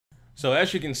So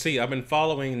as you can see, I've been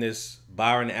following this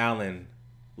Byron Allen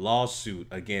lawsuit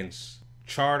against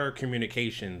Charter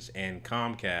Communications and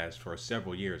Comcast for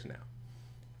several years now.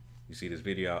 You see this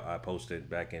video I posted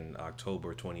back in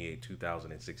October 28,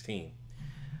 2016.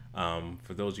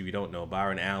 For those of you who don't know,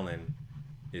 Byron Allen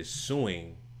is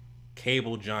suing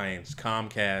cable giants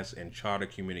Comcast and Charter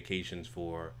Communications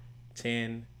for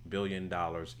 $10 billion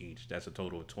each. That's a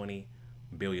total of $20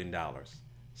 billion.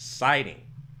 Citing,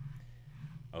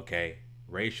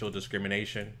 racial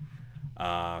discrimination,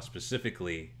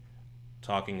 specifically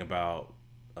talking about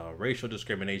racial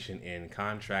discrimination in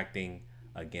contracting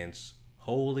against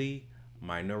wholly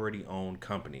minority-owned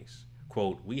companies.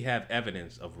 Quote, "We have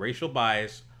evidence of racial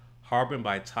bias harbored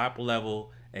by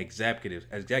top-level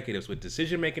executives with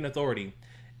decision-making authority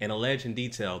and allege in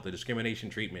detail the discrimination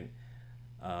treatment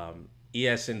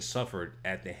ESN suffered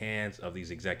at the hands of these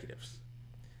executives."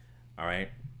 All right.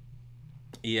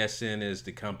 ESN is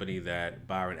the company that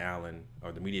Byron Allen,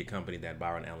 or the media company that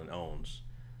Byron Allen owns,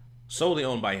 solely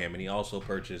owned by him. And he also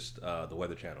purchased the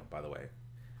Weather Channel, by the way.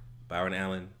 Byron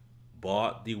Allen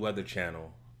bought the Weather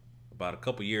Channel about a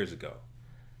couple years ago.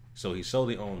 So he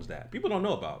solely owns that. People don't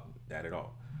know about that at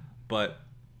all. But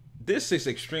this is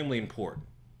extremely important,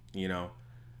 you know.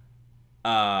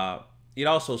 It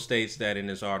also states that in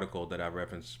this article that I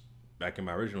referenced back in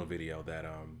my original video that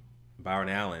Byron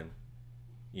Allen,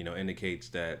 indicates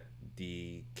that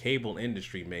the cable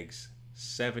industry makes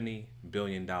 $70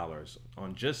 billion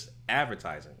on just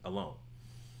advertising alone.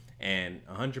 And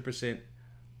 100%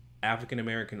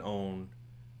 African-American owned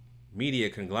media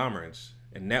conglomerates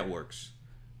and networks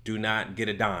do not get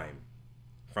a dime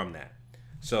from that.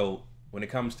 So when it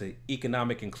comes to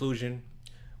economic inclusion,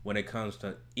 when it comes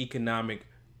to economic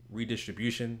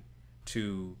redistribution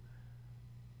to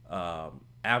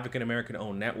African-American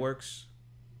owned networks,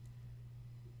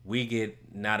 we get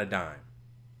not a dime.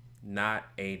 Not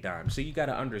a dime. So you got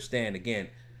to understand, again,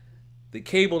 the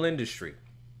cable industry,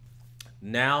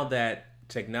 now that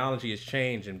technology has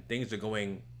changed and things are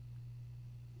going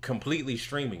completely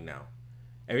streaming now.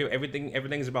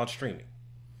 Everything's about streaming,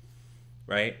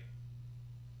 right?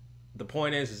 The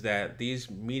point is that these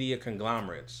media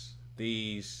conglomerates,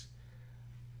 these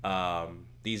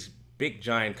big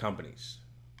giant companies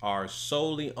are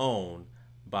solely owned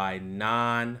by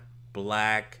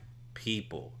non-black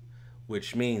people,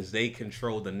 which means they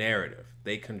control the narrative.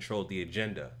 They control the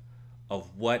agenda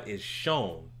of what is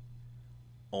shown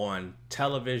on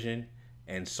television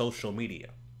and social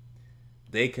media.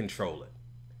 They control it.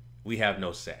 We have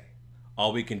no say.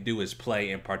 All we can do is play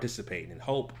and participate and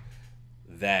hope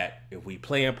that if we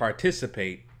play and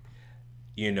participate,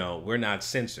 we're not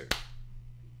censored.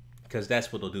 Because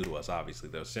that's what they'll do to us, obviously.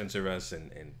 They'll censor us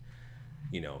and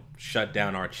shut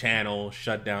down our channel,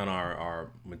 shut down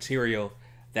our material.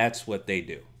 That's what they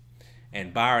do.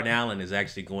 And Byron Allen is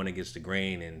actually going against the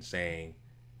grain and saying,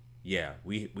 yeah,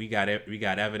 we got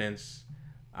evidence.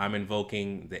 I'm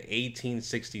invoking the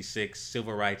 1866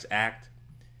 Civil Rights Act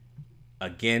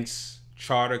against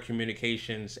Charter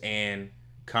Communications and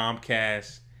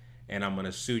Comcast, and I'm going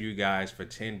to sue you guys for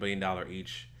 $10 billion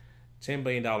each. $10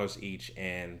 billion each,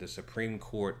 and the Supreme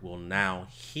Court will now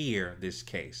hear this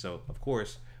case. So, of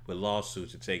course, with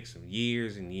lawsuits, it takes some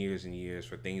years and years and years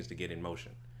for things to get in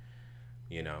motion.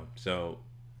 So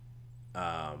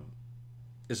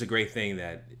it's a great thing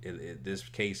that this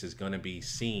case is going to be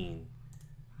seen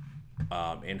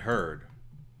and heard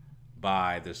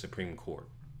by the Supreme Court.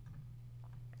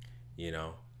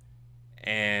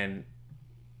 And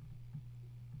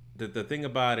the thing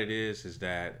about it is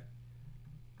that,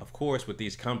 of course, with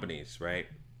these companies, right,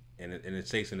 and it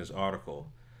states in this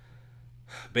article,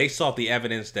 based off the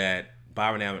evidence that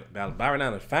Byron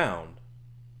Allen found,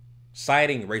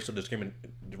 citing racial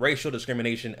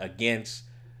discrimination against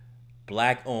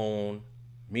black-owned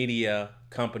media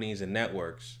companies and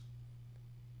networks,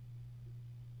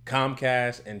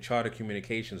 Comcast and Charter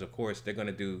Communications, of course, they're going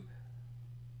to do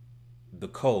the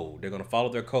code. They're going to follow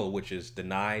their code, which is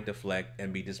deny, deflect,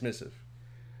 and be dismissive.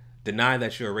 Deny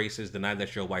that you're a racist, deny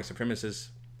that you're a white supremacist,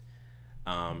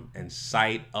 and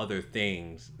cite other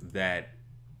things that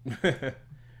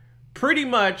pretty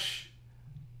much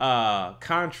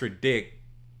contradict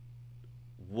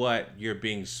what you're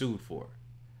being sued for,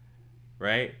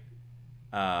 right?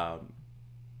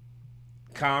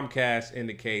 Comcast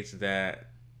indicates that,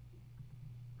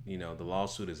 the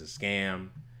lawsuit is a scam.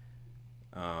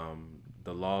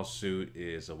 The lawsuit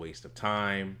is a waste of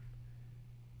time.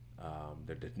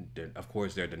 Of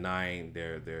course, they're denying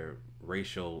their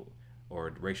racial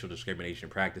discrimination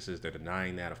practices. They're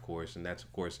denying that, of course, and that's,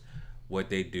 of course, what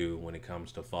they do when it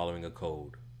comes to following a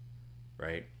code,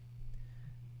 right?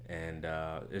 And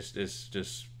it's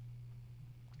just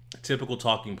typical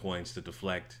talking points to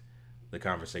deflect the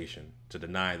conversation, to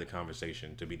deny the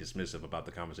conversation, to be dismissive about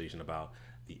the conversation about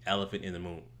the elephant in the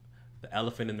room. The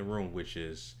elephant in the room, which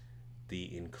is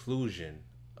the inclusion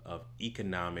of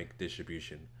economic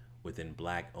distribution within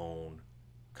black-owned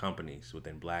companies,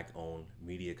 within black-owned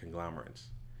media conglomerates,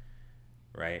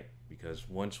 right? Because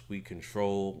once we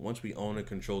own and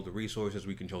control the resources,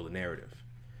 we control the narrative.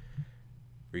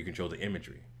 We control the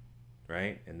imagery,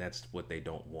 right? And that's what they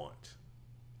don't want,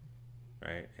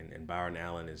 right? And Byron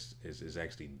Allen is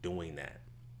actually doing that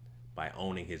by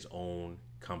owning his own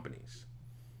companies,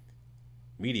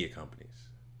 media companies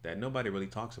that nobody really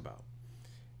talks about.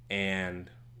 And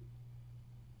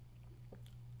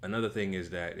another thing is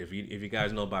that if you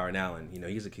guys know Byron Allen, you know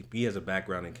he has a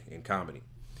background in comedy,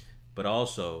 but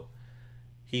also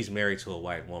he's married to a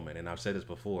white woman. And I've said this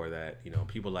before that, you know,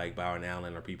 people like Byron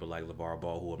Allen or people like LeVar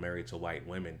Ball who are married to white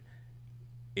women,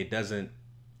 it doesn't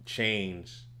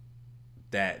change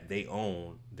that they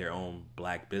own their own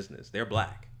black business. They're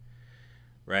black,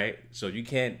 right? So you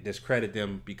can't discredit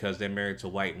them because they're married to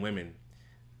white women,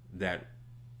 that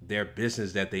their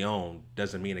business that they own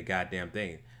doesn't mean a goddamn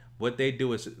thing. What they're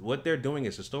doing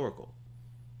is historical.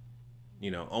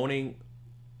 You know,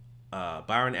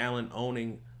 Byron Allen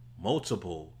owning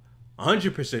multiple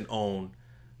 100% owned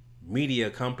media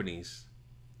companies,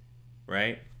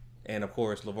 right? And of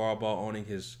course, LeVar Ball owning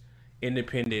his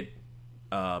independent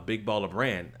Big Baller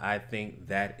brand. I think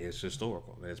that is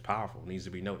historical. It's powerful. It needs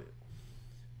to be noted.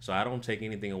 So I don't take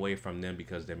anything away from them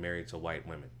because they're married to white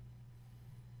women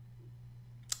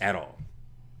at all.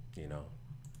 You know,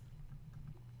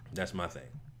 that's my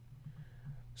thing.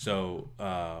 So,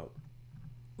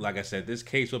 like I said, this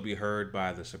case will be heard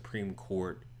by the Supreme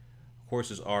Court. Of course,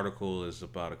 this article is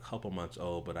about a couple months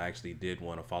old, but I actually did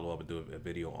want to follow up and do a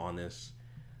video on this.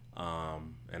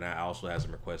 And I also had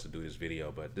some requests to do this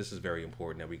video, but this is very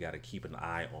important that we got to keep an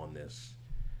eye on this.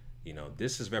 You know,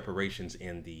 this is reparations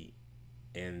in the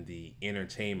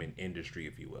entertainment industry,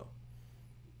 if you will,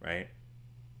 right?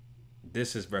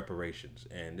 This is reparations,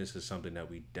 and this is something that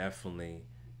we definitely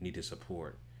need to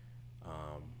support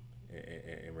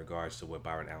in regards to what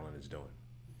Byron Allen is doing.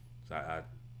 So I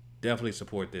definitely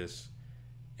support this,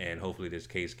 and hopefully this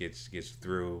case gets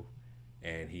through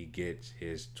and he gets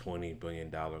his $20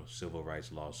 billion civil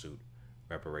rights lawsuit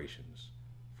reparations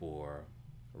for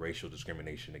racial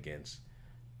discrimination against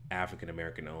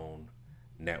African-American owned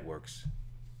networks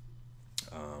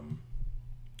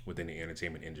within the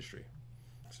entertainment industry.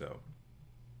 So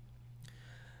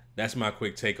that's my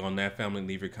quick take on that, family.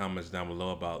 Leave your comments down below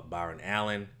about Byron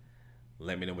Allen.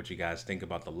 Let me know what you guys think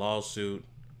about the lawsuit.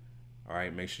 All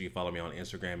right, make sure you follow me on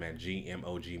Instagram at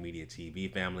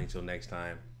GMOGMediaTV, family. Until next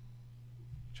time,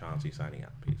 Chauncey signing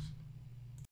out. Peace.